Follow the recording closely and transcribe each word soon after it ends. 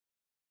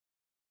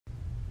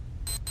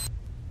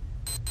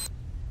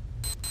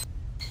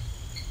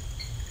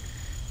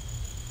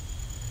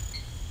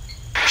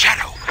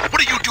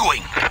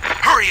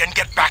Hurry and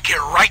get back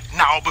here right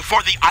now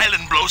before the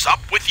island blows up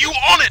with you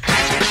on it!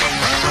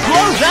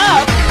 Blows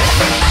up?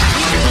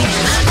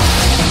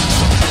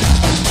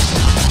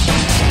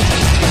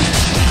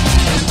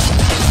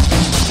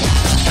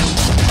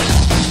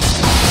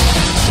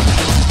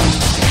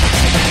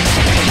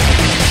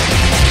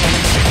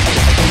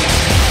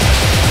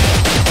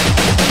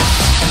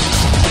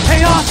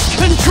 Chaos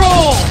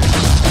Control!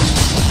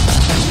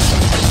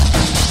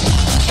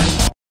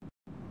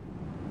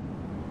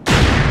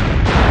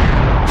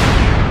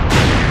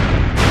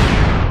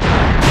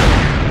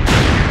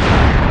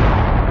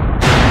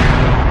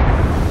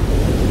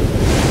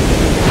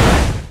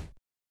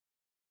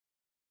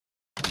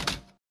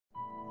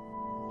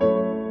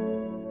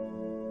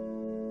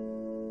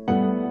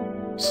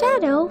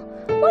 Shadow,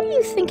 what do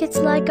you think it's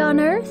like on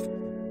Earth?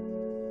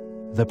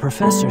 The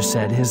professor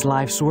said his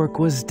life's work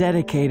was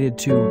dedicated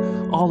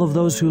to all of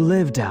those who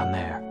live down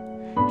there.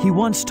 He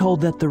once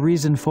told that the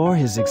reason for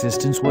his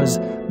existence was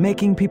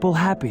making people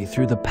happy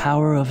through the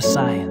power of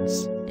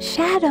science.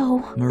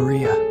 Shadow.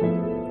 Maria,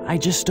 I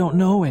just don't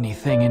know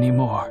anything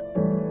anymore.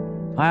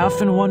 I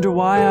often wonder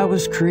why I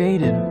was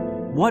created,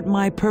 what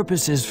my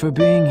purpose is for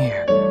being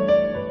here.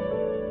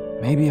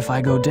 Maybe if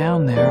I go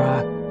down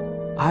there,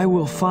 I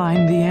will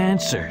find the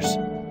answers.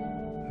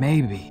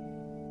 Maybe.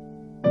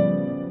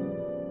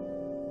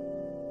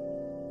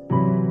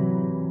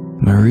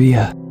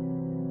 Maria.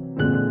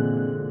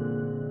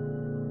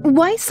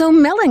 Why so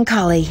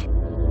melancholy?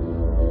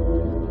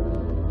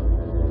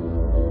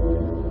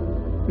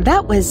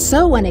 That was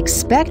so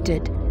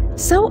unexpected,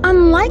 so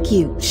unlike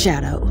you,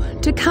 Shadow,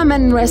 to come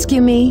and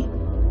rescue me.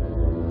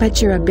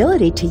 But your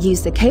ability to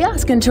use the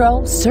Chaos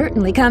Control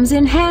certainly comes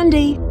in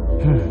handy.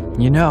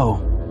 You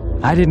know,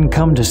 I didn't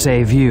come to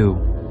save you.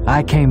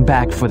 I came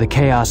back for the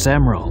Chaos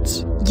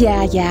Emeralds.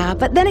 Yeah,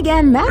 but then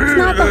again, that's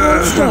not the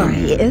whole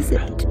story, is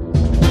it?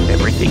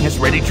 Everything is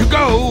ready to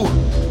go!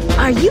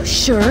 Are you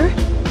sure?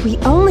 We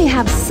only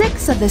have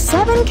 6 of the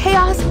 7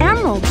 Chaos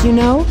Emeralds, you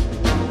know.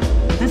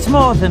 That's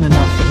more than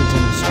enough for the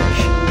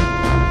demonstration.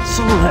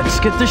 So let's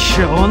get the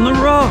show on the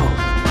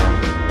road.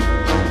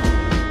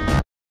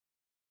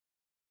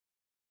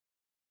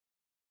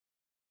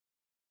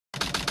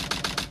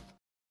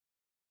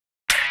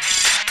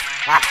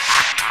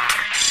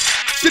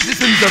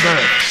 Citizens of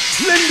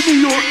Earth, lend me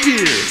your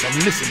ears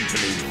and listen to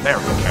me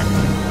very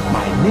carefully.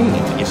 My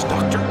name is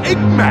Dr.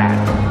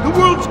 Eggman, the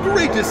world's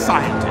greatest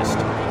scientist,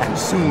 and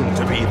soon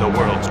to be the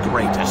world's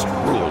greatest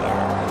ruler.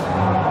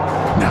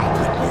 Now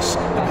witness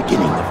the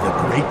beginning of the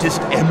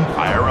greatest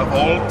empire of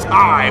all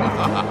time.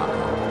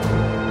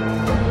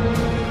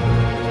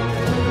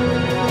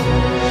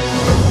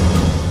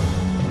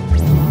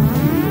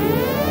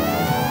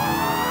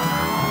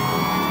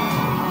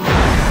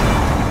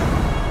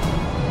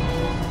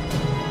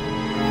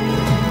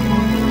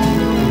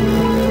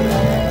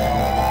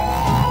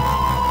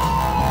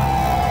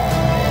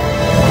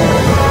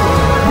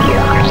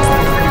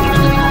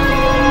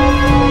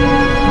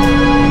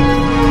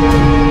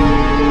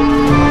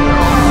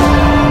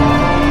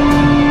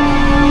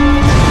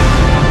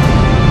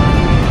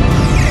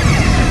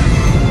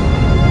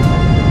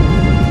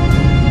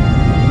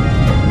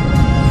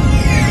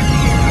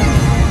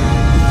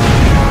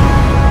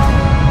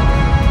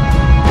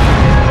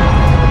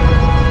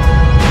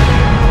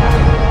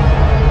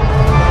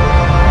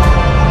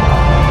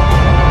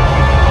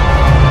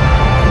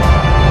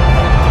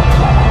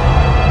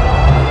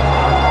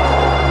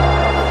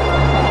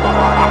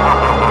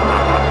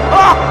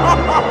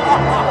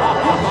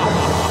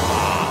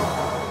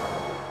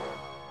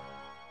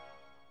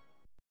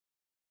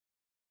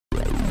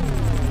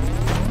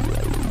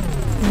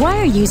 Why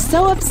are you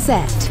so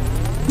upset?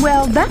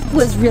 Well, that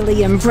was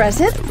really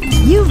impressive.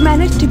 You've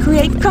managed to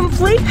create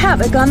complete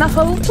havoc on the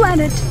whole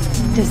planet.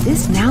 Does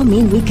this now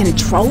mean we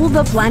control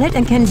the planet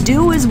and can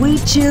do as we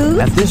choose?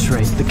 At this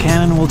rate, the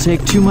cannon will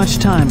take too much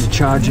time to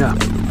charge up.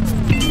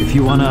 If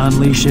you want to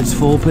unleash its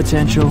full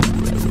potential,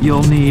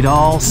 you'll need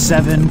all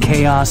 7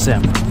 Chaos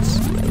Emeralds.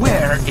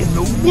 Where in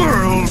the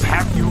world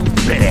have you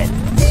been?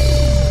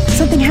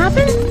 Something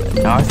happened?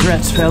 Our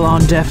threats fell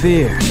on deaf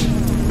ears.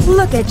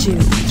 Look at you,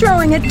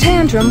 throwing a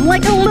tantrum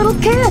like a little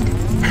kid.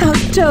 How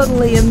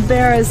totally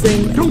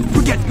embarrassing. Don't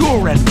forget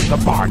your end of the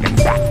bargain,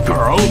 fat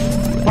girl.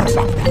 What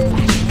about that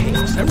last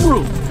Chaos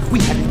Emerald?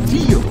 We had a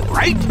deal,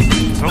 right?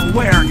 So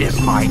where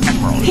is my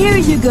emerald? Here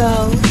you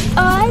go.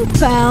 I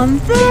found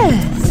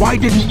this. Why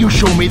didn't you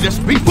show me this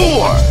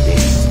before?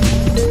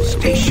 This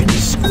Station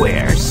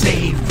Square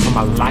saved from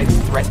a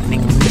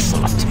life-threatening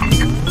missile attack.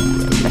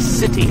 The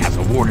city has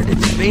awarded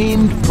its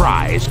famed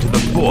prize to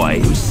the boy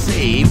who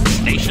saved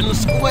Station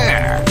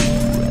Square.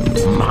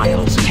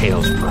 Miles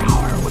Tails per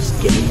hour was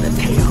given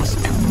the Chaos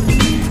Emerald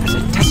as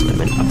a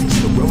testament of his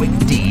heroic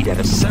deed at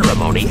a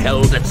ceremony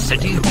held at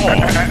City Hall.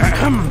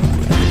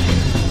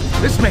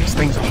 This makes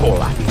things a whole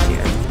lot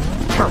easier.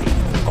 Hurry,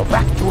 go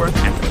back to Earth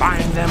and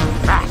find them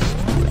fast.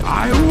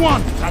 I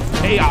want that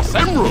Chaos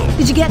Emerald!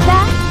 Did you get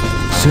that?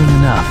 Soon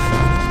enough,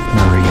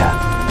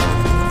 Maria.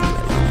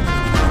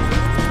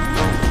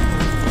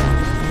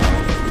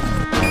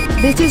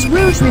 This is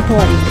Rouge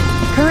reporting.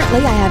 Currently,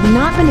 I have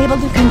not been able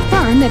to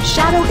confirm if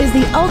Shadow is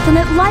the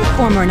ultimate life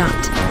form or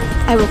not.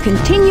 I will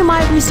continue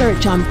my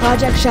research on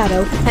Project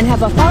Shadow and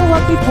have a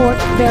follow-up report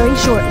very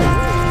shortly.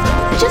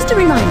 Just a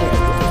reminder,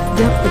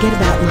 don't forget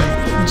about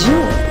my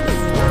jewels.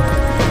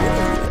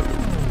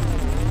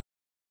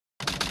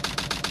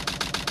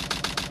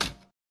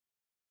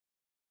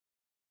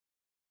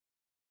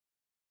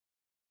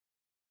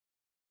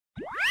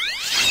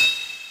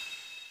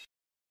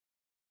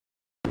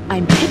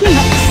 I'm picking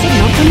up the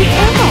signal from the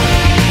air